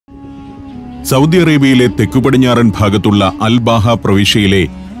Saudi അറേബ്യയിലെ തെക്കുപടിഞ്ഞാറൻ ഭാഗത്തുള്ള അൽ ബാഹ പ്രവിശ്യയിലെ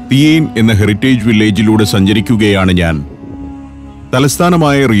തിയേൻ എന്ന ഹെറിറ്റേജ് വില്ലേജിലൂടെ സഞ്ചരിക്കുകയാണ് ഞാൻ.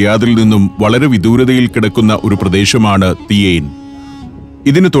 തലസ്ഥാനമായ റിയാദിൽ നിന്നും വളരെ വിദൂരതയിൽ കിടക്കുന്ന ഒരു പ്രദേശമാണ് തിയേൻ.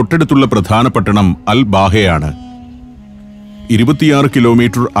 ഇതിന് തൊട്ടടുത്തുള്ള പ്രധാന പട്ടണം അൽ ബാഹയാണ്. 26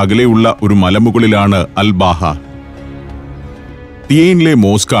 കിലോമീറ്റർ അകലെയുള്ള ഒരു മലമുകളിലാണ് അൽ ബാഹ. തിയേനിലെ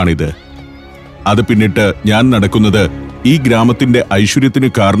മോസ്കാണിത്. അത് പിന്നിട്ട് ഞാൻ നടക്കുന്നത് ഈ ഗ്രാമത്തിന്റെ ഐശ്വര്യത്തിന്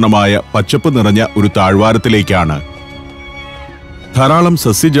കാരണമായ പച്ചപ്പ് നിറഞ്ഞ ഒരു താഴ്വാരത്തിലേക്കാണ്. ധാരാളം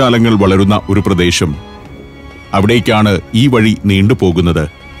സസ്യജാലങ്ങൾ വളരുന്ന ഒരു പ്രദേശം. അവിടേക്കാണ് ഈ വഴി നീണ്ടുപോകുന്നത്.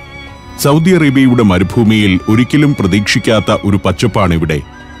 സൗദി അറേബ്യയുടെ മരുഭൂമിയിൽ ഒരിക്കലും പ്രതീക്ഷിക്കാത്ത ഒരു പച്ചപ്പാണിവിടെ.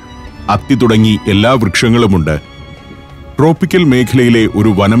 അത്തി തുടങ്ങി എല്ലാ വൃക്ഷങ്ങളുമുണ്ട്. ട്രോപ്പിക്കൽ മേഖലയിലെ ഒരു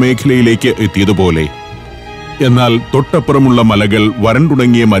വനമേഖലയിലേക്ക് എത്തിയതുപോലെ. എന്നാൽ തൊട്ടപ്പുറമുള്ള മലകൾ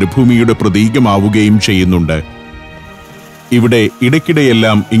വരണ്ടുണങ്ങിയ മരുഭൂമിയുടെ പ്രതീകമാവുകയും ചെയ്യുന്നുണ്ട്. ഇവിടെ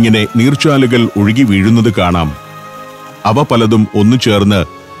ഇടയ്ക്കിടെയെല്ലാം ഇങ്ങനെ നീർച്ചാലുകൾ ഒഴുകി വീഴുന്നത് കാണാം. അവ പലതും ഒന്നു ചേർന്ന്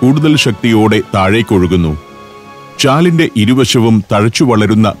കൂടുതൽ ശക്തിയോടെ താഴേക്കൊഴുകുന്നു. ചാലിന്റെ ഇരുവശവും തഴച്ചു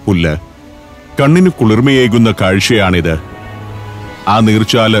വളരുന്ന പുല്ല്. കണ്ണിന് കുളിർമയേകുന്ന കാഴ്ചയാണിത്. ആ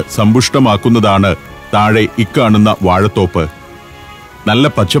നീർച്ചാല് സമ്പുഷ്ടമാക്കുന്നതാണ് താഴെ ഇക്കാണുന്ന വാഴത്തോപ്പ്.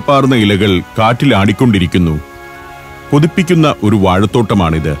 നല്ല പച്ചപ്പാർന്ന ഇലകൾ കാറ്റിലാടിക്കൊണ്ടിരിക്കുന്നു. കൊതിപ്പിക്കുന്ന ഒരു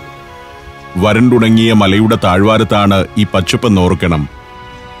വാഴത്തോട്ടമാണിത്. വരണ്ടുണങ്ങിയ മലയുടെ താഴ്വാരത്താണ് ഈ പച്ചപ്പെന്നോർക്കണം.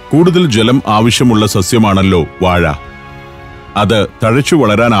 കൂടുതൽ ജലം ആവശ്യമുള്ള സസ്യമാണല്ലോ വാഴ. അത് തഴച്ചു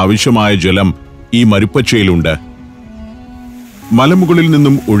വളരാൻ ആവശ്യമായ ജലം ഈ മരുപ്പച്ചയിലുണ്ട്. മലമുകളിൽ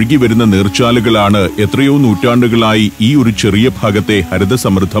നിന്നും ഒഴുകി വരുന്ന നീർച്ചാലുകളാണ് എത്രയോ നൂറ്റാണ്ടുകളായി ഈ ഒരു ചെറിയ ഭാഗത്തെ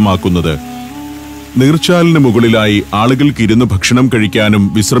ഹരിതസമൃദ്ധമാക്കുന്നത്. നീർച്ചാലിന് മുകളിലായി ആളുകൾക്ക് ഇരുന്ന് ഭക്ഷണം കഴിക്കാനും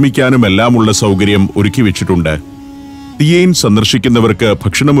വിശ്രമിക്കാനുമെല്ലാമുള്ള സൗകര്യം ഒരുക്കി വെച്ചിട്ടുണ്ട്. തിയേൻ സന്ദർശിക്കുന്നവർക്ക്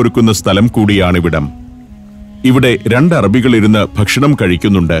ഭക്ഷണമൊരുക്കുന്ന സ്ഥലം കൂടിയാണിവിടം. ഇവിടെ 2 അറബികൾ ഇരുന്ന് ഭക്ഷണം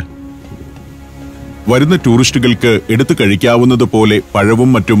കഴിക്കുന്നുണ്ട്. വരുന്ന ടൂറിസ്റ്റുകൾക്ക് എടുത്തു കഴിക്കാവുന്നതുപോലെ പഴവും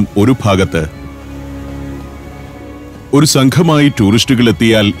മറ്റും ഒരു ഭാഗത്ത്. ഒരു സംഘമായി ടൂറിസ്റ്റുകൾ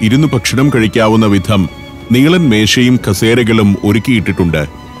എത്തിയാൽ ഇരുന്ന് ഭക്ഷണം കഴിക്കാവുന്ന വിധം നീളൻ മേശയും കസേരകളും ഒരുക്കിയിട്ടിട്ടുണ്ട്.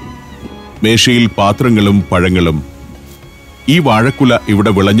 മേശയിൽ പാത്രങ്ങളും പഴങ്ങളും. ഈ വാഴക്കുല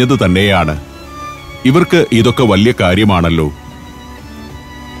ഇവിടെ വിളഞ്ഞത് തന്നെയാണ്. ഇവർക്ക് ഇതൊക്കെ വലിയ കാര്യമാണല്ലോ.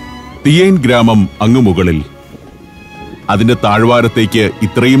 തിയേൻ ഗ്രാമം അങ്ങു മുകളിൽ. അതിന്റെ താഴ്വാരത്തേക്ക്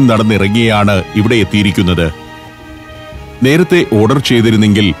ഇത്രയും നടന്നിറങ്ങിയാണ് ഇവിടെ എത്തിയിരിക്കുന്നത്. നേരത്തെ ഓർഡർ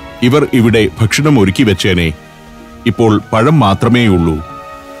ചെയ്തിരുന്നെങ്കിൽ ഇവർ ഇവിടെ ഭക്ഷണം ഒരുക്കി വെച്ചേനെ. ഇപ്പോൾ പഴം മാത്രമേ ഉള്ളൂ.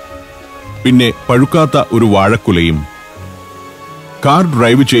 പിന്നെ പഴുക്കാത്ത ഒരു വാഴക്കുലയും. കാർ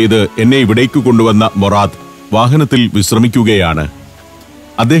ഡ്രൈവ് ചെയ്ത് എന്നെ ഇവിടേക്ക് കൊണ്ടുവന്ന മൊറാദ് വാഹനത്തിൽ വിശ്രമിക്കുകയാണ്.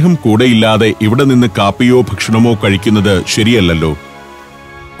 അദ്ദേഹം കൂടെയില്ലാതെ ഇവിടെ നിന്ന് കാപ്പിയോ ഭക്ഷണമോ കഴിക്കുന്നത് ശരിയല്ലല്ലോ.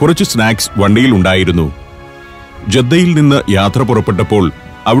 കുറച്ച് സ്നാക്സ് വണ്ടിയിൽ ഉണ്ടായിരുന്നു. ജദ്ദയിൽ നിന്ന് യാത്ര പുറപ്പെട്ടപ്പോൾ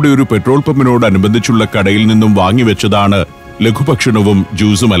അവിടെ ഒരു പെട്രോൾ പമ്പിനോടനുബന്ധിച്ചുള്ള കടയിൽ നിന്നും വാങ്ങിവെച്ചതാണ് ലഘുഭക്ഷണവും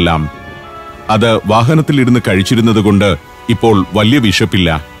ജ്യൂസുമെല്ലാം. അത് വാഹനത്തിലിരുന്ന് കഴിച്ചിരുന്നതുകൊണ്ട് ഇപ്പോൾ വലിയ വിശപ്പില്ല.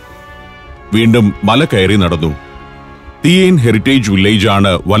 വീണ്ടും മല കയറി നടന്നു. തിയേൻ ഹെറിറ്റേജ്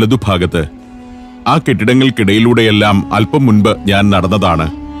വില്ലേജാണ് വലതുഭാഗത്ത്. ആ കെട്ടിടങ്ങൾക്കിടയിലൂടെയെല്ലാം അല്പം മുൻപ് ഞാൻ നടന്നതാണ്.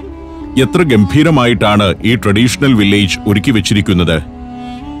 എത്ര ഗംഭീരമായിട്ടാണ് ഈ ട്രഡീഷണൽ വില്ലേജ് ഒരുക്കി വെച്ചിരിക്കുന്നത്.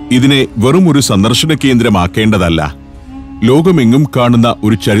 ഇതിനെ വെറും ഒരു സന്ദർശന കേന്ദ്രമാക്കേണ്ടതല്ല. ലോകമെങ്ങും കാണുന്ന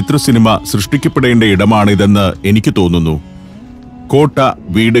ഒരു ചരിത്ര സിനിമ സൃഷ്ടിക്കപ്പെടേണ്ട ഇടമാണിതെന്ന് എനിക്ക് തോന്നുന്നു. കോട്ട,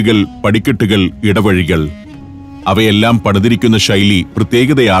 വീടുകൾ, പടിക്കെട്ടുകൾ, ഇടവഴികൾ, അവയെല്ലാം പണിതിരിക്കുന്ന ശൈലി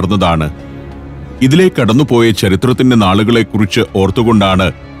പ്രത്യേകതയാർന്നതാണ്. ഇതിലെ കടന്നുപോയ ചരിത്രത്തിന്റെ നാളുകളെക്കുറിച്ച് ഓർത്തുകൊണ്ടാണ്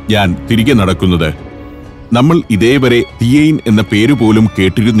ഞാൻ തിരികെ നടക്കുന്നത്. നമ്മൾ ഇതേവരെ തിയേൻ എന്ന പേരുപോലും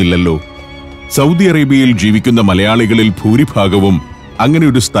കേട്ടിരുന്നില്ലല്ലോ. സൗദി അറേബ്യയിൽ ജീവിക്കുന്ന മലയാളികളിൽ ഭൂരിഭാഗവും അങ്ങനെ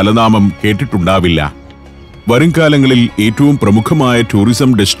ഒരു സ്ഥലനാമം കേട്ടിട്ടുണ്ടാവില്ല. വരുംകാലങ്ങളിൽ ഏറ്റവും പ്രമുഖമായ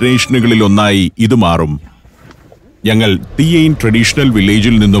ടൂറിസം ഡെസ്റ്റിനേഷനുകളിൽ ഒന്നായി ഇത് മാറും. ഞങ്ങൾ തിയേൻ ട്രഡീഷണൽ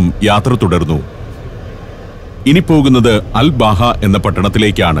വില്ലേജിൽ നിന്നും യാത്ര തുടർന്നു. ഇനി പോകുന്നത് അൽ ബാഹ എന്ന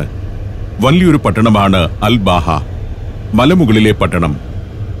പട്ടണത്തിലേക്കാണ്. വലിയൊരു പട്ടണമാണ് അൽ ബാഹ, മലമുകളിലെ പട്ടണം.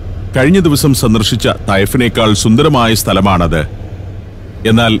 കഴിഞ്ഞ ദിവസം സന്ദർശിച്ച തൈഫിനേക്കാൾ സുന്ദരമായ സ്ഥലമാണത്.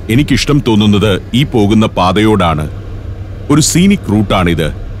 എന്നാൽ എനിക്കിഷ്ടം തോന്നുന്നത് ഈ പോകുന്ന പാതയോടാണ്. ഒരു സീനിക് റൂട്ടാണിത്.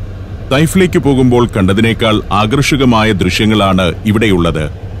 തൈഫിലേക്ക് പോകുമ്പോൾ കണ്ടതിനേക്കാൾ ആകർഷകമായ ദൃശ്യങ്ങളാണ് ഇവിടെയുള്ളത്.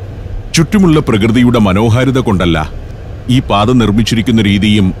 ചുറ്റുമുള്ള പ്രകൃതിയുടെ മനോഹാരിത കൊണ്ടല്ല, ഈ പാത നിർമ്മിച്ചിരിക്കുന്ന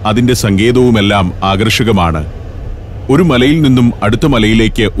രീതിയും അതിന്റെ സങ്കേതവുമെല്ലാം ആകർഷകമാണ്. ഒരു മലയിൽ നിന്നും അടുത്ത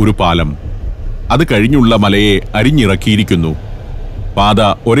മലയിലേക്ക് ഒരു പാലം. അത് കഴിഞ്ഞുള്ള മലയെ അരിഞ്ഞിറക്കിയിരിക്കുന്നു. പാത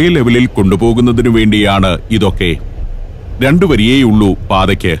ഒരേ ലെവലിൽ കൊണ്ടുപോകുന്നതിനു വേണ്ടിയാണ് ഇതൊക്കെ. 2 വരിയേയുള്ളൂ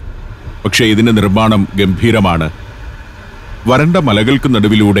പാതയ്ക്ക്. പക്ഷേ ഇതിന്റെ നിർമ്മാണം ഗംഭീരമാണ്. വരണ്ട മലകൾക്ക്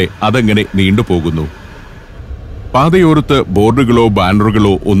നടുവിലൂടെ അതങ്ങനെ നീണ്ടുപോകുന്നു. പാതയോരത്ത് ബോർഡുകളോ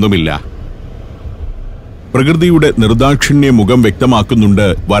ബാനറുകളോ ഒന്നുമില്ല. പ്രകൃതിയുടെ നിർദാക്ഷിണ്യ മുഖം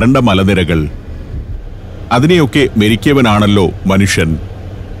വ്യക്തമാക്കുന്നുണ്ട് വരണ്ട മലനിരകൾ. അതിനെയൊക്കെ മെരുക്കിയവനാണല്ലോ മനുഷ്യൻ.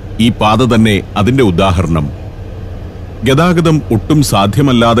 ഈ പാത തന്നെ അതിന്റെ ഉദാഹരണം. ഗതാഗതം ഒട്ടും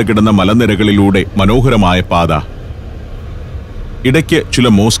സാധ്യമല്ലാതെ കിടന്ന മലനിരകളിലൂടെ മനോഹരമായ പാത. ഇടയ്ക്ക് ചില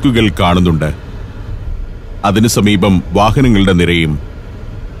മോസ്കുകൾ കാണുന്നുണ്ട്. അതിനു സമീപം വാഹനങ്ങളുടെ നിരയും.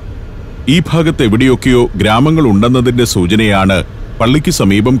 ഈ ഭാഗത്ത് എവിടെയൊക്കെയോ ഗ്രാമങ്ങൾ ഉണ്ടെന്നതിന്റെ സൂചനയാണ് പള്ളിക്ക്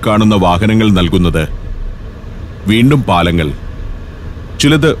സമീപം കാണുന്ന വാഹനങ്ങൾ നൽകുന്നത്. വീണ്ടും പാലങ്ങൾ.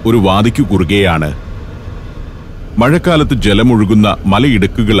 ചിലത് ഒരു വാതിക്കു കുറുകെയാണ്. മഴക്കാലത്ത് ജലമൊഴുകുന്ന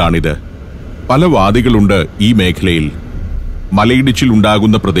മലയിടുക്കുകളാണിത്. പല വാദികളുണ്ട് ഈ മേഖലയിൽ.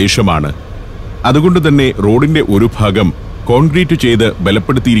 മലയിടിച്ചിലുണ്ടാകുന്ന പ്രദേശമാണ്. അതുകൊണ്ട് തന്നെ റോഡിന്റെ ഒരു ഭാഗം കോൺക്രീറ്റ് ചെയ്ത്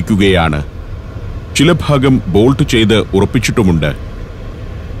ബലപ്പെടുത്തിയിരിക്കുകയാണ്. ചില ഭാഗം ബോൾട്ട് ചെയ്ത് ഉറപ്പിച്ചിട്ടുമുണ്ട്.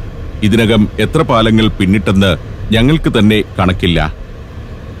 ഇതിനകം എത്ര പാലങ്ങൾ പിന്നിട്ടെന്ന് ഞങ്ങൾക്ക് തന്നെ കണക്കില്ല.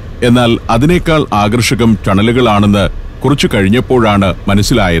 എന്നാൽ അതിനേക്കാൾ ആകർഷകം ടണലുകളാണെന്ന് കുറച്ചു കഴിഞ്ഞപ്പോഴാണ്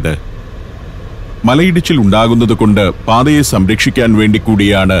മനസ്സിലായത്. മലയിടിച്ചിൽ ഉണ്ടാകുന്നത് കൊണ്ട് പാതയെ സംരക്ഷിക്കാൻ വേണ്ടി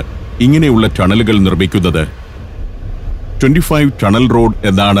കൂടിയാണ് ഇങ്ങനെയുള്ള ടണലുകൾ നിർമ്മിക്കുന്നത്. 25 ടണൽ റോഡ്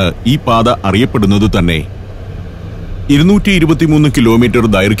എന്നാണ് ഈ പാത അറിയപ്പെടുന്നത് തന്നെ. 223 കിലോമീറ്റർ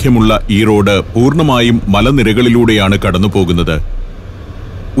ദൈർഘ്യമുള്ള ഈ റോഡ് പൂർണ്ണമായും മലനിരകളിലൂടെയാണ് കടന്നുപോകുന്നത്.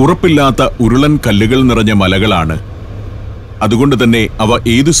 ഉറപ്പില്ലാത്ത ഉരുളൻ കല്ലുകൾ നിറഞ്ഞ മലകളാണ്. അതുകൊണ്ട് തന്നെ അവ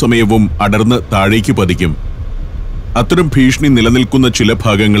ഏതു സമയവും അടർന്ന് താഴേക്ക് പതിക്കും. അത്തരം ഭീഷണി നിലനിൽക്കുന്ന ചില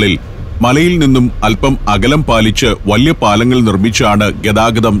ഭാഗങ്ങളിൽ മലയിൽ നിന്നും അല്പം അകലം പാലിച്ച് വലിയ പാലങ്ങൾ നിർമ്മിച്ചാണ്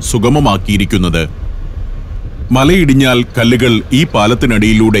ഗതാഗതം സുഗമമാക്കിയിരിക്കുന്നത്. മലയിടിഞ്ഞാൽ കല്ലുകൾ ഈ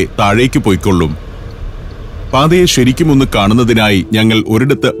പാലത്തിനടിയിലൂടെ താഴേക്ക് പോയിക്കൊള്ളും. പാതയെ ശരിക്കുമൊന്ന് കാണുന്നതിനായി ഞങ്ങൾ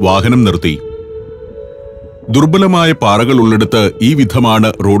ഒരിടത്ത് വാഹനം നിർത്തി. ദുർബലമായ പാറകളുള്ളിടത്ത് ഈ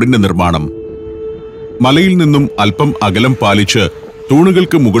വിധമാണ് റോഡിന്റെ നിർമ്മാണം. മലയിൽ നിന്നും അല്പം അകലം പാലിച്ച്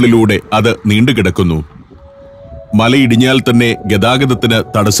തൂണുകൾക്ക് മുകളിലൂടെ അത് നീണ്ടുകിടക്കുന്നു. മലയിടിഞ്ഞാൽ തന്നെ ഗതാഗതത്തിന്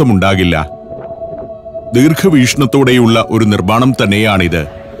തടസ്സമുണ്ടാകില്ല. ദീർഘവീക്ഷണത്തോടെയുള്ള ഒരു നിർമ്മാണം തന്നെയാണിത്.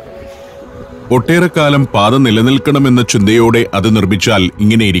 ഒട്ടേറെക്കാലം പാത നിലനിൽക്കണമെന്ന ചിന്തയോടെ അത് നിർമ്മിച്ചാൽ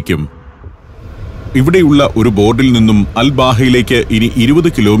ഇങ്ങനെയിരിക്കും. ഇവിടെയുള്ള ഒരു ബോർഡിൽ നിന്നും അൽ-ബാഹയിലേക്ക് ഇനി 20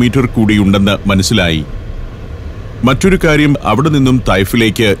 കിലോമീറ്റർ കൂടിയുണ്ടെന്ന് മനസ്സിലായി. മറ്റൊരു കാര്യം, അവിടെ നിന്നും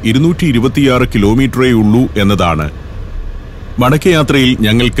തൈഫിലേക്ക് 226 കിലോമീറ്ററേ ഉള്ളൂ എന്നതാണ്. മടക്കയാത്രയിൽ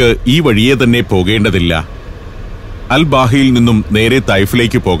ഞങ്ങൾക്ക് ഈ വഴിയെ തന്നെ പോകേണ്ടതില്ല. അൽ-ബാഹയിൽ നിന്നും നേരെ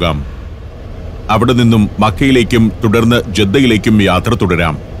തൈഫിലേക്ക് പോകാം. അവിടെ നിന്നും മക്കയിലേക്കും തുടർന്ന് ജദ്ദയിലേക്കും യാത്ര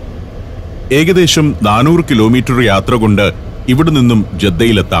തുടരാം. ഏകദേശം 400 കിലോമീറ്റർ യാത്ര കൊണ്ട് ഇവിടെ നിന്നും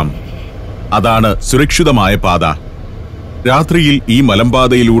ജദ്ദയിലെത്താം. അതാണ് സുരക്ഷിതമായ പാത. രാത്രിയിൽ ഈ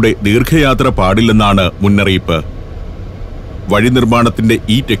മലമ്പാതയിലൂടെ ദീർഘയാത്ര പാടില്ലെന്നാണ് മുന്നറിയിപ്പ്. വഴി നിർമ്മാണത്തിന്റെ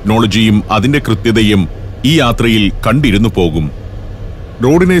ഈ ടെക്നോളജിയും അതിന്റെ കൃത്യതയും ഈ യാത്രയിൽ കണ്ടിരുന്നു പോകും.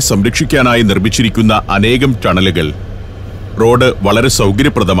 റോഡിനെ സംരക്ഷിക്കാനായി നിർമ്മിച്ചിരിക്കുന്ന അനേകം ടണലുകൾ. റോഡ് വളരെ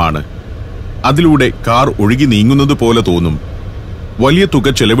സൗകര്യപ്രദമാണ്. അതിലൂടെ കാർ ഒഴുകി നീങ്ങുന്നത് പോലെ തോന്നും. വലിയ തുക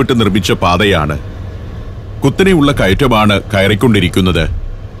ചെലവിട്ട് നിർമ്മിച്ച പാതയാണ്. കുത്തനെയുള്ള കയറ്റമാണ് കയറിക്കൊണ്ടിരിക്കുന്നത്.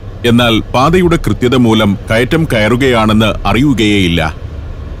 എന്നാൽ പാതയുടെ കൃത്യത മൂലം കയറ്റം കയറുകയാണെന്ന് അറിയുകയേയില്ല.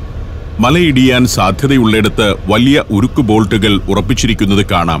 മലയിടിയാൻ സാധ്യതയുള്ളിടത്ത് വലിയ ഉരുക്ക് ബോൾട്ടുകൾ ഉറപ്പിച്ചിരിക്കുന്നത്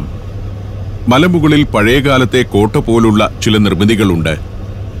കാണാം. മലമുകളിൽ പഴയകാലത്തെ കോട്ട പോലുള്ള ചില നിർമ്മിതികളുണ്ട്.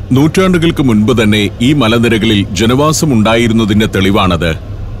 നൂറ്റാണ്ടുകൾക്ക് മുൻപ് തന്നെ ഈ മലനിരകളിൽ ജനവാസമുണ്ടായിരുന്നതിന്റെ തെളിവാണത്.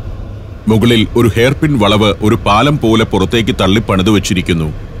 മുകളിൽ ഒരു ഹെയർപിൻ വളവ് ഒരു പാലം പോലെ പുറത്തേക്ക് തള്ളിപ്പണിതു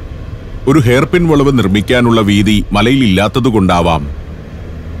വച്ചിരിക്കുന്നു. ഒരു ഹെയർപിൻ വളവ് നിർമ്മിക്കാനുള്ള വീതി മലയിൽ ഇല്ലാത്തതുകൊണ്ടാവാം.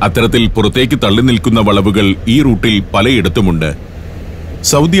 അത്തരത്തിൽ പുറത്തേക്ക് തള്ളി നിൽക്കുന്ന വളവുകൾ ഈ റൂട്ടിൽ പലയിടത്തുമുണ്ട്.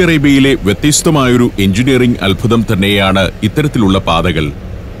 സൗദി അറേബ്യയിലെ വ്യത്യസ്തമായൊരു എഞ്ചിനീയറിംഗ് അത്ഭുതം തന്നെയാണ് ഇത്തരത്തിലുള്ള പാതകൾ.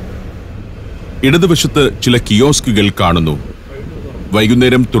 ഇടതുവശത്ത് ചില കിയോസ്കുകൾ കാണുന്നു.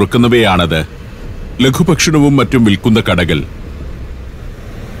 വൈകുന്നേരം തുറക്കുന്നവയാണത്. ലഘുഭക്ഷണവും മറ്റും വിൽക്കുന്ന കടകൾ.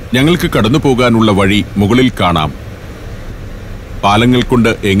 ഞങ്ങൾക്ക് കടന്നു പോകാനുള്ള വഴി മുകളിൽ കാണാം. പാലങ്ങൾ കൊണ്ട്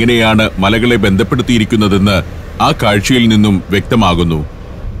എങ്ങനെയാണ് മലകളെ ബന്ധപ്പെടുത്തിയിരിക്കുന്നതെന്ന് ആ കാഴ്ചയിൽ നിന്നും വ്യക്തമാകുന്നു.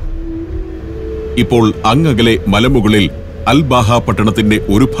 ഇപ്പോൾ അങ്ങകലെ മലമുകളിൽ അൽ-ബാഹ പട്ടണത്തിന്റെ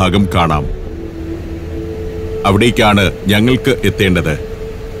ഒരു ഭാഗം കാണാം. അവിടേക്കാണ് ഞങ്ങൾക്ക് എത്തേണ്ടത്.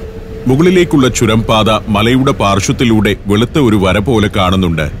 മുകളിലേക്കുള്ള ചുരംപാത മലയുടെ പാർശ്വത്തിലൂടെ വെളുത്ത ഒരു വര പോലെ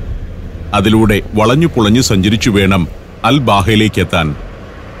കാണുന്നുണ്ട്. അതിലൂടെ വളഞ്ഞു പുളഞ്ഞു സഞ്ചരിച്ചു വേണം അൽ-ബാഹയിലേക്ക് എത്താൻ.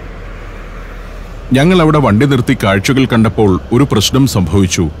 ഞങ്ങൾ അവിടെ വണ്ടി നിർത്തി കാഴ്ചകൾ കണ്ടപ്പോൾ ഒരു പ്രശ്നം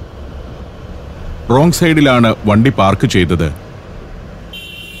സംഭവിച്ചു. റോങ് സൈഡിലാണ് വണ്ടി പാർക്ക് ചെയ്തത്.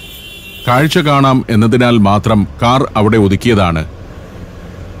 കാഴ്ച കാണാം എന്നതിനാൽ മാത്രം കാർ അവിടെ ഒതുക്കിയതാണ്.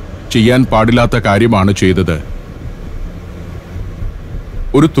 ചെയ്യാൻ പാടില്ലാത്ത കാര്യമാണ് ചെയ്തത്.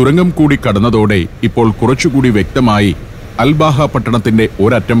 ഒരു തുരങ്കം കൂടി കടന്നതോടെ ഇപ്പോൾ കുറച്ചുകൂടി വ്യക്തമായി അൽ-ബാഹ പട്ടണത്തിന്റെ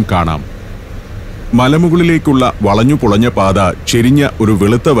ഒരറ്റം കാണാം. മലമുകളിലേക്കുള്ള വളഞ്ഞു പൊളഞ്ഞ പാത ചെരിഞ്ഞ ഒരു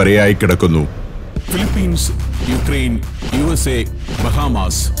വെളുത്ത വരയായി കിടക്കുന്നു. ഫിലിപ്പീൻസ്, യുക്രൈൻ, USA,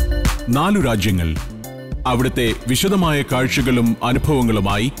 ബഹാമാസ് 4 രാജ്യങ്ങൾ. അവിടുത്തെ വിശദമായ കാഴ്ചകളും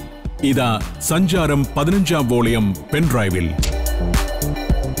അനുഭവങ്ങളുമായി ഇതാ സഞ്ചാരം 15ാം വോളിയം പെൻഡ്രൈവിൽ.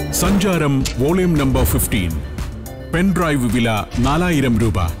 സഞ്ചാരം വോളിയം നമ്പർ 15. പെൻഡ്രൈവ് വില 4000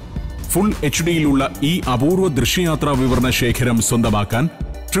 രൂപ. ഫുൾ HDയിലുള്ള ഈ അപൂർവ ദൃശ്യയാത്രാ വിവരണ ശേഖരം സ്വന്തമാക്കാൻ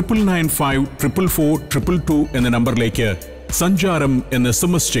 99544422 എന്ന നമ്പറിലേക്ക് സഞ്ചാരം എന്ന്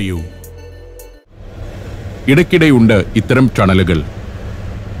SMS ചെയ്യൂ. ഇടയ്ക്കിടെയുണ്ട് ഇത്തരം ടണലുകൾ.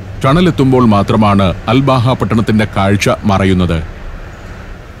 ടണലെത്തുമ്പോൾ മാത്രമാണ് അൽബാഹ പട്ടണത്തിന്റെ കാഴ്ച മറയുന്നത്.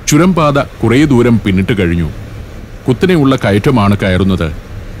 ചുരംപാത കുറേ ദൂരം പിന്നിട്ട് കഴിഞ്ഞു. കുത്തനെയുള്ള കയറ്റമാണ് കയറുന്നത്.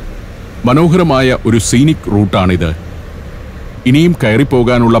 മനോഹരമായ ഒരു സീനിക് റൂട്ടാണിത്. ഇനിയും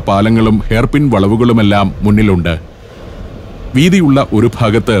കയറിപ്പോകാനുള്ള പാലങ്ങളും ഹെയർപിൻ വളവുകളുമെല്ലാം മുന്നിലുണ്ട്. വീതിയുള്ള ഒരു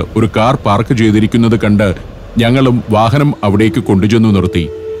ഭാഗത്ത് ഒരു കാർ പാർക്ക് ചെയ്തിരിക്കുന്നത് കണ്ട് ഞങ്ങളും വാഹനം അവിടേക്ക് കൊണ്ടുചെന്നു നിർത്തി.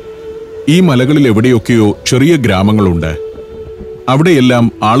 ഈ മലകളിൽ എവിടെയൊക്കെയോ ചെറിയ ഗ്രാമങ്ങളുണ്ട്. അവിടെയെല്ലാം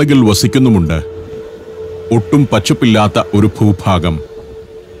ആളുകൾ വസിക്കുന്നുമുണ്ട്. ഒട്ടും പച്ചപ്പില്ലാത്ത ഒരു ഭൂഭാഗം.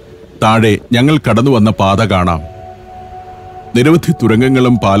 താഴെ ഞങ്ങൾ കടന്നു വന്ന പാത കാണാം. നിരവധി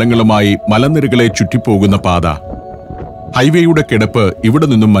തുരങ്കങ്ങളും പാലങ്ങളുമായി മലനിരകളെ ചുറ്റിപ്പോകുന്ന പാത. ഹൈവേയുടെ കിടപ്പ് ഇവിടെ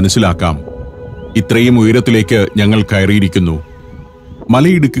നിന്നും മനസ്സിലാക്കാം. ഇത്രയും ഉയരത്തിലേക്ക് ഞങ്ങൾ കയറിയിരിക്കുന്നു.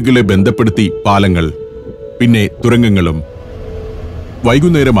 മലയിടുക്കുകളെ ബന്ധപ്പെടുത്തി പാലങ്ങൾ, പിന്നെ തുരങ്കങ്ങളും.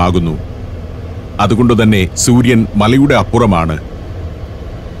 വൈകുന്നേരമാകുന്നു. അതുകൊണ്ടുതന്നെ സൂര്യൻ മലയുടെ അപ്പുറമാണ്.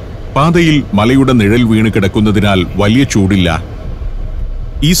 പാതയിൽ മലയുടെ നിഴൽ വീണ് കിടക്കുന്നതിനാൽ വലിയ ചൂടില്ല.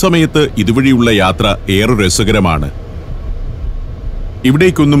 ഈ സമയത്ത് ഇതുവഴിയുള്ള യാത്ര ഏറെ രസകരമാണ്.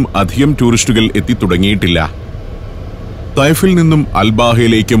 ഇവിടേക്കൊന്നും അധികം ടൂറിസ്റ്റുകൾ എത്തിത്തുടങ്ങിയിട്ടില്ല. തൈഫിൽ നിന്നും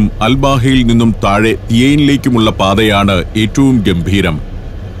അൽബാഹയിലേക്കും അൽബാഹയിൽ നിന്നും താഴെ തിയേനിലേക്കുമുള്ള പാതയാണ് ഏറ്റവും ഗംഭീരം.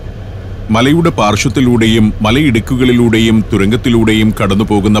 മലയുടെ പാർശ്വത്തിലൂടെയും മലയിടുക്കുകളിലൂടെയും തുരങ്കത്തിലൂടെയും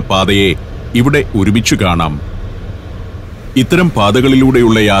കടന്നുപോകുന്ന പാതയെ ഇവിടെ ഒരുമിച്ച് കാണാം. ഇത്തരം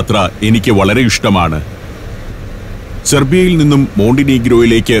പാതകളിലൂടെയുള്ള യാത്ര എനിക്ക് വളരെ ഇഷ്ടമാണ്. സെർബിയയിൽ നിന്നും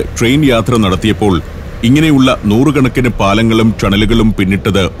മോണ്ടിനീഗ്രോയിലേക്ക് ട്രെയിൻ യാത്ര നടത്തിയപ്പോൾ ഇങ്ങനെയുള്ള 100 കണക്കിന് പാലങ്ങളും ടണലുകളും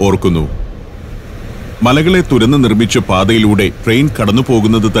പിന്നിട്ടത് ഓർക്കുന്നു. മലകളെ തുരന്ന് നിർമ്മിച്ച പാതയിലൂടെ ട്രെയിൻ കടന്നു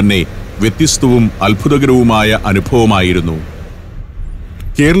പോകുന്നത് തന്നെ വ്യത്യസ്തവും അത്ഭുതകരവുമായ അനുഭവമായിരുന്നു.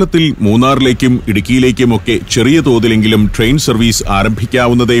 കേരളത്തിൽ മൂന്നാറിലേക്കും ഇടുക്കിയിലേക്കുമൊക്കെ ചെറിയ തോതിലെങ്കിലും ട്രെയിൻ സർവീസ്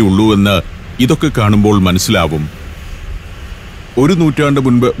ആരംഭിക്കാവുന്നതേയുള്ളൂ എന്ന് ഇതൊക്കെ കാണുമ്പോൾ മനസ്സിലാവും. 1 നൂറ്റാണ്ട്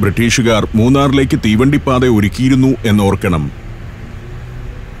മുൻപ് ബ്രിട്ടീഷുകാർ മൂന്നാറിലേക്ക് തീവണ്ടിപ്പാത ഒരുക്കിയിരുന്നു എന്നോർക്കണം.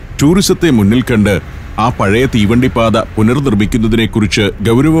 ടൂറിസത്തെ മുന്നിൽ കണ്ട് ആ പഴയ തീവണ്ടിപ്പാത പുനർനിർമ്മിക്കുന്നതിനെക്കുറിച്ച്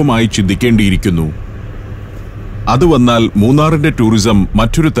ഗൗരവമായി ചിന്തിക്കേണ്ടിയിരിക്കുന്നു. അത് വന്നാൽ മൂന്നാറിന്റെ ടൂറിസം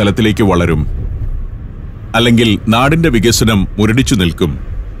മറ്റൊരു തലത്തിലേക്ക് വളരും. അല്ലെങ്കിൽ നാടിന്റെ വികസനം മുരടിച്ചു നിൽക്കും.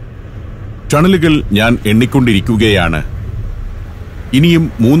 ടണലുകൾ ഞാൻ എണ്ണിക്കൊണ്ടിരിക്കുകയാണ്. ഇനിയും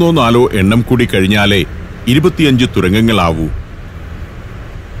 3-4 എണ്ണം കൂടി കഴിഞ്ഞാലേ 25 തുരങ്കങ്ങളാവൂ.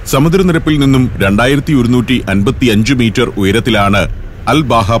 സമുദ്രനിരപ്പിൽ നിന്നും 2155 മീറ്റർ ഉയരത്തിലാണ്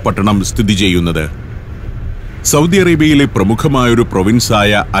അൽബാഹ പട്ടണം സ്ഥിതി ചെയ്യുന്നത്. സൗദി അറേബ്യയിലെ പ്രമുഖമായൊരു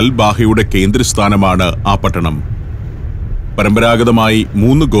പ്രൊവിൻസായ അൽബാഹയുടെ കേന്ദ്രസ്ഥാനമാണ് ആ പട്ടണം. പരമ്പരാഗതമായി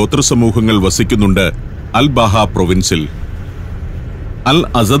 3 ഗോത്ര സമൂഹങ്ങൾ വസിക്കുന്നുണ്ട് അൽബാഹ പ്രൊവിൻസിൽ. അൽ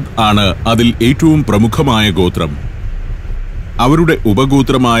അസദ് ആണ് അതിൽ ഏറ്റവും പ്രമുഖമായ ഗോത്രം. അവരുടെ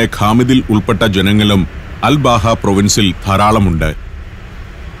ഉപഗോത്രമായ ഖാമിദിൽ ഉൾപ്പെട്ട ജനങ്ങളും അൽബാഹ പ്രൊവിൻസിൽ ധാരാളമുണ്ട്.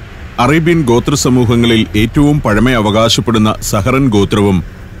 അറേബ്യൻ ഗോത്ര സമൂഹങ്ങളിൽ ഏറ്റവും പഴമ അവകാശപ്പെടുന്ന സഹറൻ ഗോത്രവും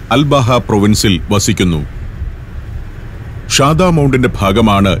അൽബാഹ പ്രൊവിൻസിൽ വസിക്കുന്നു. ഷാദ മൗണ്ടിന്റെ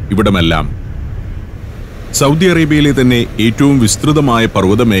ഭാഗമാണ് ഇവിടമെല്ലാം. സൗദി അറേബ്യയിലെ തന്നെ ഏറ്റവും വിസ്തൃതമായ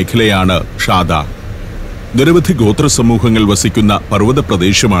പർവ്വത മേഖലയാണ് ഷാദ. നിരവധി ഗോത്ര സമൂഹങ്ങൾ വസിക്കുന്ന പർവ്വത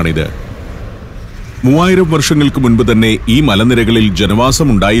പ്രദേശമാണിത്. 3000 വർഷങ്ങൾക്ക് മുൻപ് തന്നെ ഈ മലനിരകളിൽ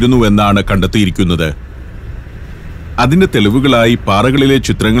ജനവാസമുണ്ടായിരുന്നുവെന്നാണ് കണ്ടെത്തിയിരിക്കുന്നത്. അതിന്റെ തെളിവുകളായി പാറകളിലെ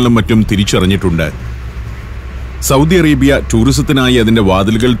ചിത്രങ്ങളും മറ്റും തിരിച്ചറിഞ്ഞിട്ടുണ്ട്. സൗദി അറേബ്യ ടൂറിസത്തിനായി അതിന്റെ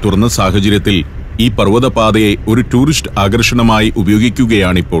വാതിലുകൾ തുറന്ന സാഹചര്യത്തിൽ ഈ പർവ്വതപാതയെ ഒരു ടൂറിസ്റ്റ് ആകർഷണമായി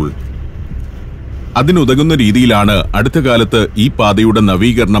ഉപയോഗിക്കുകയാണിപ്പോൾ. അതിനുതകുന്ന രീതിയിലാണ് അടുത്ത കാലത്ത് ഈ പാതയുടെ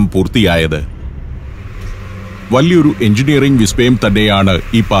നവീകരണം പൂർത്തിയായത്. വലിയൊരു എഞ്ചിനീയറിംഗ് വിസ്മയം തന്നെയാണ്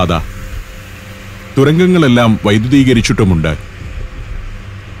ഈ പാത. തുരങ്കങ്ങളെല്ലാം വൈദ്യുതീകരിച്ചിട്ടുമുണ്ട്.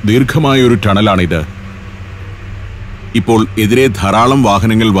 ദീർഘമായൊരു ടണലാണിത്. ഇപ്പോൾ എതിരെ ധാരാളം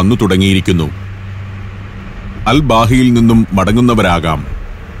വാഹനങ്ങൾ വന്നു തുടങ്ങിയിരിക്കുന്നു. അൽബാഹയിൽ നിന്നും മടങ്ങുന്നവരാകാം.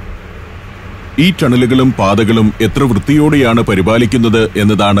 ഈ ടണലുകളും പാതകളും എത്ര വൃത്തിയോടെയാണ് പരിപാലിക്കുന്നത്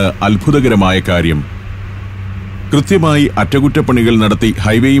എന്നതാണ് അത്ഭുതകരമായ കാര്യം. കൃത്യമായി അറ്റകുറ്റപ്പണികൾ നടത്തി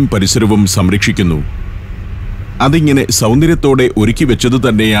ഹൈവേയും പരിസരവും സംരക്ഷിക്കുന്നു. അതിങ്ങനെ സൗന്ദര്യത്തോടെ ഒരുക്കി വെച്ചതു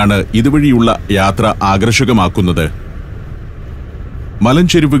തന്നെയാണ് ഇതുവഴിയുള്ള യാത്ര ആകർഷകമാക്കുന്നത്.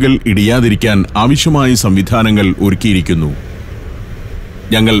 മലഞ്ചെരുവുകൾ ഇടിയാതിരിക്കാൻ ആവശ്യമായ സംവിധാനങ്ങൾ ഒരുക്കിയിരിക്കുന്നു.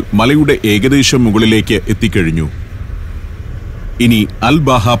 ഞങ്ങൾ മലയുടെ ഏകദേശം മുകളിലേക്ക് എത്തിക്കഴിഞ്ഞു. ഇനി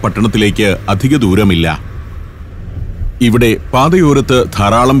അൽ-ബാഹ പട്ടണത്തിലേക്ക് അധിക ദൂരമില്ല. ഇവിടെ പാതയോരത്ത്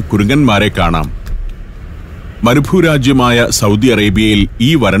ധാരാളം കുരങ്ങന്മാരെ കാണാം. മരുഭൂരാജ്യമായ സൗദി അറേബ്യയിൽ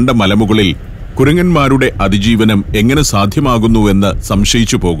ഈ വരണ്ട മലമുകളിൽ കുരങ്ങന്മാരുടെ അതിജീവനം എങ്ങനെ സാധ്യമാകുന്നുവെന്ന്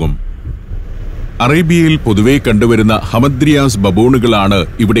സംശയിച്ചു പോകും. അറേബ്യയിൽ പൊതുവെ കണ്ടുവരുന്ന ഹമദ്രിയാസ് ബബൂണുകളാണ്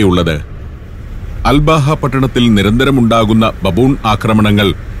ഇവിടെയുള്ളത്. അൽ-ബാഹ പട്ടണത്തിൽ നിരന്തരമുണ്ടാകുന്ന ബബൂൺ ആക്രമണങ്ങൾ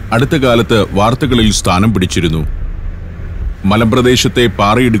അടുത്ത കാലത്ത് വാർത്തകളിൽ സ്ഥാനം പിടിച്ചിരുന്നു. മലമ്പ്രദേശത്തെ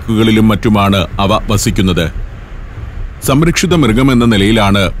പാറയിടുക്കുകളിലും മറ്റുമാണ് അവ വസിക്കുന്നത്. സംരക്ഷിത മൃഗമെന്ന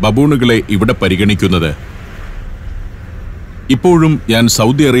നിലയിലാണ് ബബൂണുകളെ ഇവിടെ പരിഗണിക്കുന്നത്. ഇപ്പോഴും ഞാൻ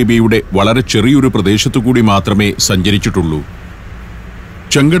സൗദി അറേബ്യയുടെ വളരെ ചെറിയൊരു പ്രദേശത്തുകൂടി മാത്രമേ സഞ്ചരിച്ചിട്ടുള്ളൂ.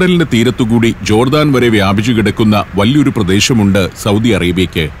 ചെങ്കടലിന്റെ തീരത്തുകൂടി ജോർദാൻ വരെ വ്യാപിച്ചു കിടക്കുന്ന വലിയൊരു പ്രദേശമുണ്ട് സൗദി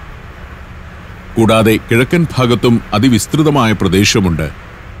അറേബ്യയ്ക്ക്. കൂടാതെ കിഴക്കൻ ഭാഗത്തും അതിവിസ്തൃതമായ പ്രദേശമുണ്ട്.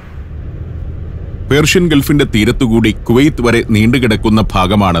 പേർഷ്യൻ ഗൾഫിന്റെ തീരത്തുകൂടി കുവൈത്ത് വരെ നീണ്ടുകിടക്കുന്ന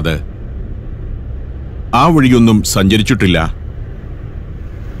ഭാഗമാണത്. ആ വഴിയൊന്നും സഞ്ചരിച്ചിട്ടില്ല.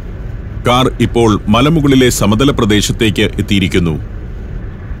 കാർ ഇപ്പോൾ മലമുകളിലെ സമതല പ്രദേശത്തേക്ക് എത്തിയിരിക്കുന്നു.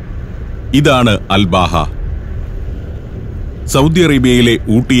 ഇതാണ് അൽ-ബാഹ. സൗദി അറേബ്യയിലെ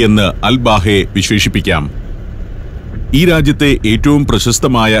ഊട്ടി എന്ന് അൽ-ബാഹയെ വിശേഷിപ്പിക്കാം. ഈ രാജ്യത്തെ ഏറ്റവും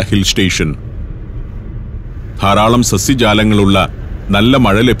പ്രശസ്തമായ ഹിൽ സ്റ്റേഷൻ. ധാരാളം സസ്യജാലങ്ങളുള്ള, നല്ല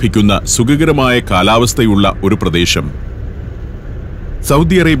മഴ ലഭിക്കുന്ന, സുഖകരമായ കാലാവസ്ഥയുള്ള ഒരു പ്രദേശം.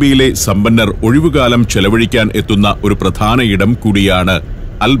 സൗദി അറേബ്യയിലെ സമ്പന്നർ ഒഴിവുകാലം ചെലവഴിക്കാൻ എത്തുന്ന ഒരു പ്രധാന ഇടം കൂടിയാണ്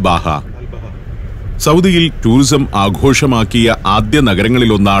അൽ-ബാഹ. സൗദിയിൽ ടൂറിസം ആഘോഷമാക്കിയ ആദ്യ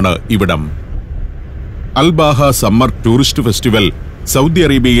നഗരങ്ങളിലൊന്നാണ് ഇവിടം. Al-Baha summer tourist festival Saudi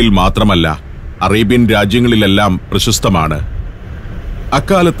അറേബ്യയിൽ മാത്രമല്ല, അറേബ്യൻ രാജ്യങ്ങളിലെല്ലാം പ്രശസ്തമാണ്.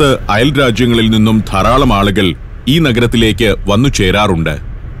 അക്കാലത്ത് അയൽ രാജ്യങ്ങളിൽ നിന്നും ധാരാളം ആളുകൾ ഈ നഗരത്തിലേക്ക് വന്നു ചേരാറുണ്ട്.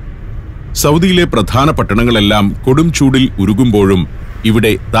 സൗദിയിലെ പ്രധാന പട്ടണങ്ങളെല്ലാം കൊടും ചൂടിൽ ഉരുകുമ്പോഴും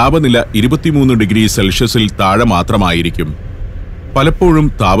ഇവിടെ താപനില 23 ഡിഗ്രി സെൽഷ്യസിൽ താഴെ മാത്രമായിരിക്കും. പലപ്പോഴും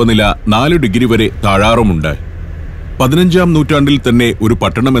താപനില 4 ഡിഗ്രി വരെ താഴാറുമുണ്ട്. 15-ാം നൂറ്റാണ്ടിൽ തന്നെ ഒരു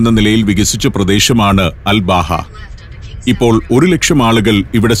പട്ടണമെന്ന നിലയിൽ വികസിച്ച പ്രദേശമാണ് അൽ-ബാഹ. ഇപ്പോൾ 1 ലക്ഷം ആളുകൾ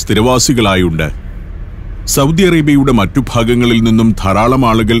ഇവിടെ സ്ഥിരവാസികളായുണ്ട്. സൗദി അറേബ്യയുടെ മറ്റു ഭാഗങ്ങളിൽ നിന്നും ധാരാളം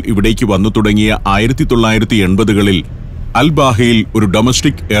ആളുകൾ ഇവിടേക്ക് വന്നു തുടങ്ങിയ 1980കളിൽ അൽ-ബാഹയിൽ ഒരു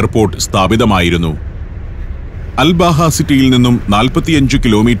ഡൊമസ്റ്റിക് എയർപോർട്ട് സ്ഥാപിതമായിരുന്നു. അൽ-ബാഹ സിറ്റിയിൽ നിന്നും 45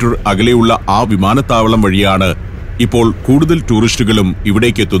 കിലോമീറ്റർ അകലെയുള്ള ആ വിമാനത്താവളം വഴിയാണ് ഇപ്പോൾ കൂടുതൽ ടൂറിസ്റ്റുകളും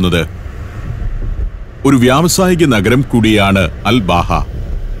ഇവിടേക്കെത്തുന്നത്. ഒരു വ്യാവസായിക നഗരം കൂടിയാണ് അൽ-ബാഹ.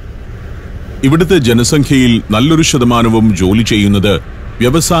 ഇവിടുത്തെ ജനസംഖ്യയിൽ നല്ലൊരു ശതമാനവും ജോലി ചെയ്യുന്നത്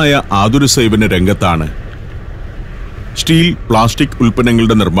വ്യവസായ ആതുര സേവന രംഗത്താണ്. സ്റ്റീൽ, പ്ലാസ്റ്റിക്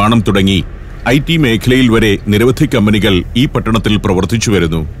ഉൽപ്പന്നങ്ങളുടെ നിർമ്മാണം തുടങ്ങി IT മേഖലയിൽ വരെ നിരവധി കമ്പനികൾ ഈ പട്ടണത്തിൽ പ്രവർത്തിച്ചു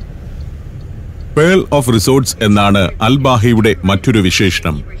വരുന്നു. പേൾ ഓഫ് റിസോർട്ട്സ് എന്നാണ് അൽ-ബാഹയുടെ മറ്റൊരു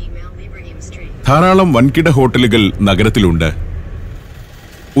വിശേഷണം. ധാരാളം വൻകിട ഹോട്ടലുകൾ നഗരത്തിലുണ്ട്.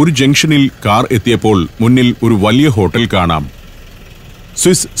 ഒരു ജംഗ്ഷനിൽ കാർ എത്തിയപ്പോൾ മുന്നിൽ ഒരു വലിയ ഹോട്ടൽ കാണാം.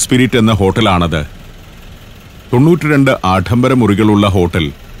 സ്വിസ് സ്പിരിറ്റ് എന്ന ഹോട്ടലാണത്. 92 ആഡംബര മുറികളുള്ള hotel.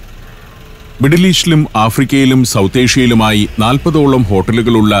 Middle ഈസ്റ്റിലും ആഫ്രിക്കയിലും south ഏഷ്യയിലുമായി 40ഓളം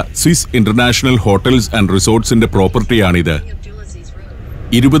ഹോട്ടലുകളുള്ള Swiss international hotels and റിസോർട്ട്സിന്റെ പ്രോപ്പർട്ടിയാണിത്.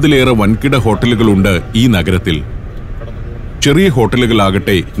 20ലേറെ വൻകിട ഹോട്ടലുകളുണ്ട് ഈ നഗരത്തിൽ. ചെറിയ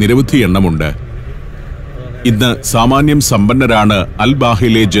ഹോട്ടലുകളാകട്ടെ നിരവധി എണ്ണമുണ്ട്. ഇന്ന് സാമാന്യം സമ്പന്നരാണ്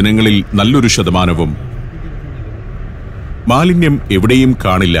അൽ-ബാഹയിലെ ജനങ്ങളിൽ നല്ലൊരു ശതമാനവും. മാലിന്യം എവിടെയും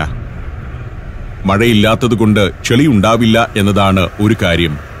കാണില്ല. മഴയില്ലാത്തതുകൊണ്ട് ചെളി ഉണ്ടാവില്ല എന്നതാണ് ഒരു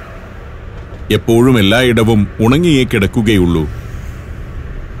കാര്യം. എപ്പോഴും എല്ലായിടവും ഉണങ്ങിയേ കിടക്കുകയുള്ളൂ.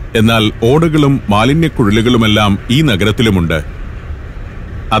 എന്നാൽ ഓടകളും മാലിന്യക്കുഴലുകളുമെല്ലാം ഈ നഗരത്തിലുമുണ്ട്.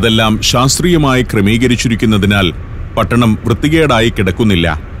 അതെല്ലാം ശാസ്ത്രീയമായി ക്രമീകരിച്ചിരിക്കുന്നതിനാൽ പട്ടണം വൃത്തികേടായി കിടക്കുന്നില്ല.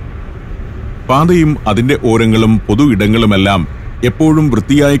 പാതയും അതിന്റെ ഓരങ്ങളും പൊതു ഇടങ്ങളുമെല്ലാം എപ്പോഴും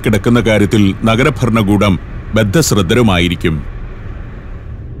വൃത്തിയായി കിടക്കുന്ന കാര്യത്തിൽ നഗരഭരണകൂടം ബദ്ധശ്രദ്ധരുമായിരിക്കും.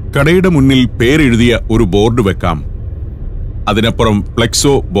 കടയുടെ മുന്നിൽ പേരെഴുതിയ ഒരു ബോർഡ് വെക്കാം. അതിനപ്പുറം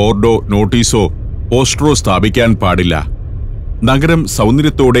ഫ്ലെക്സോ, ബോർഡോ, നോട്ടീസോ, പോസ്റ്ററോ സ്ഥാപിക്കാൻ പാടില്ല. നഗരം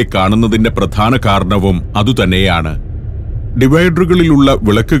സൗന്ദര്യത്തോടെ കാണുന്നതിന്റെ പ്രധാന കാരണവും അതുതന്നെയാണ്. ഡിവൈഡറുകളിലുള്ള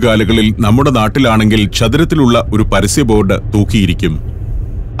വിളക്കുകാലുകളിൽ നമ്മുടെ നാട്ടിലാണെങ്കിൽ ചതുരത്തിലുള്ള ഒരു പരസ്യ ബോർഡ് തൂക്കിയിരിക്കും.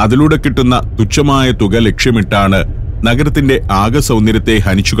 അതിലൂടെ കിട്ടുന്ന തുച്ഛമായ തുക ലക്ഷ്യമിട്ടാണ് നഗരത്തിന്റെ ആകെ സൗന്ദര്യത്തെ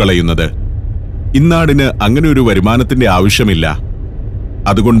ഹനിച്ചുകളയുന്നത്. ഇന്നാടിന് അങ്ങനെ ഒരു വരുമാനത്തിന്റെ ആവശ്യമില്ല.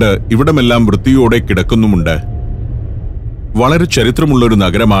 അതുകൊണ്ട് ഇവിടമെല്ലാം വൃത്തിയോടെ കിടക്കുന്നുമുണ്ട്. വളരെ ചരിത്രമുള്ളൊരു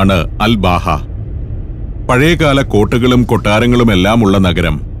നഗരമാണ് അൽ ബാഹ. പഴയകാല കോട്ടകളും കൊട്ടാരങ്ങളുമെല്ലാം ഉള്ള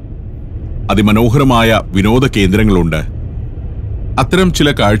നഗരം. അതിമനോഹരമായ വിനോദ കേന്ദ്രങ്ങളുണ്ട്. അത്തരം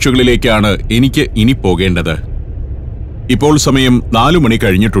ചില കാഴ്ചകളിലേക്കാണ് എനിക്ക് ഇനി പോകേണ്ടത്. ഇപ്പോൾ സമയം 4 മണി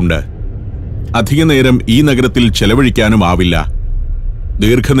കഴിഞ്ഞിട്ടുണ്ട്. അധിക നേരം ഈ നഗരത്തിൽ ചെലവഴിക്കാനും ആവില്ല.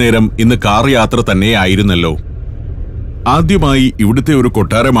 ദീർഘനേരം ഇന്ന് കാർ യാത്ര തന്നെയായിരുന്നല്ലോ. ആദ്യമായി ഇവിടുത്തെ ഒരു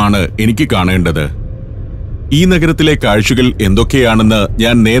കൊട്ടാരമാണ് എനിക്ക് കാണേണ്ടത്. ഈ നഗരത്തിലെ കാഴ്ചകൾ എന്തൊക്കെയാണെന്ന്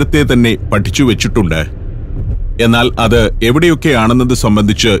ഞാൻ നേരത്തെ തന്നെ പഠിച്ചു വെച്ചിട്ടുണ്ട്. എന്നാൽ അത് എവിടെയൊക്കെയാണെന്നത്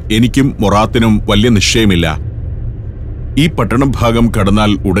സംബന്ധിച്ച് എനിക്കും മൊറാത്തിനും വലിയ നിശ്ചയമില്ല. ഈ പട്ടണം ഭാഗം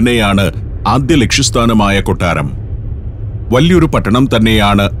കടന്നാൽ ഉടനെയാണ് ആദ്യ ലക്ഷ്യസ്ഥാനമായ കൊട്ടാരം. വലിയൊരു പട്ടണം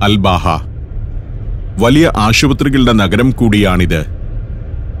തന്നെയാണ് അൽ ബാഹ. വലിയ ആശുപത്രികളുടെ നഗരം കൂടിയാണിത്.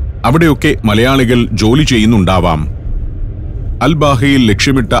 അവിടെയൊക്കെ മലയാളികൾ ജോലി ചെയ്യുന്നുണ്ടാവാം. അൽ ബാഹയിൽ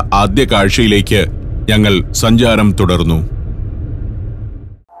ലക്ഷ്യമിട്ട ആദ്യ കാഴ്ചയിലേക്ക് ഞങ്ങൾ സഞ്ചാരം തുടർന്നു.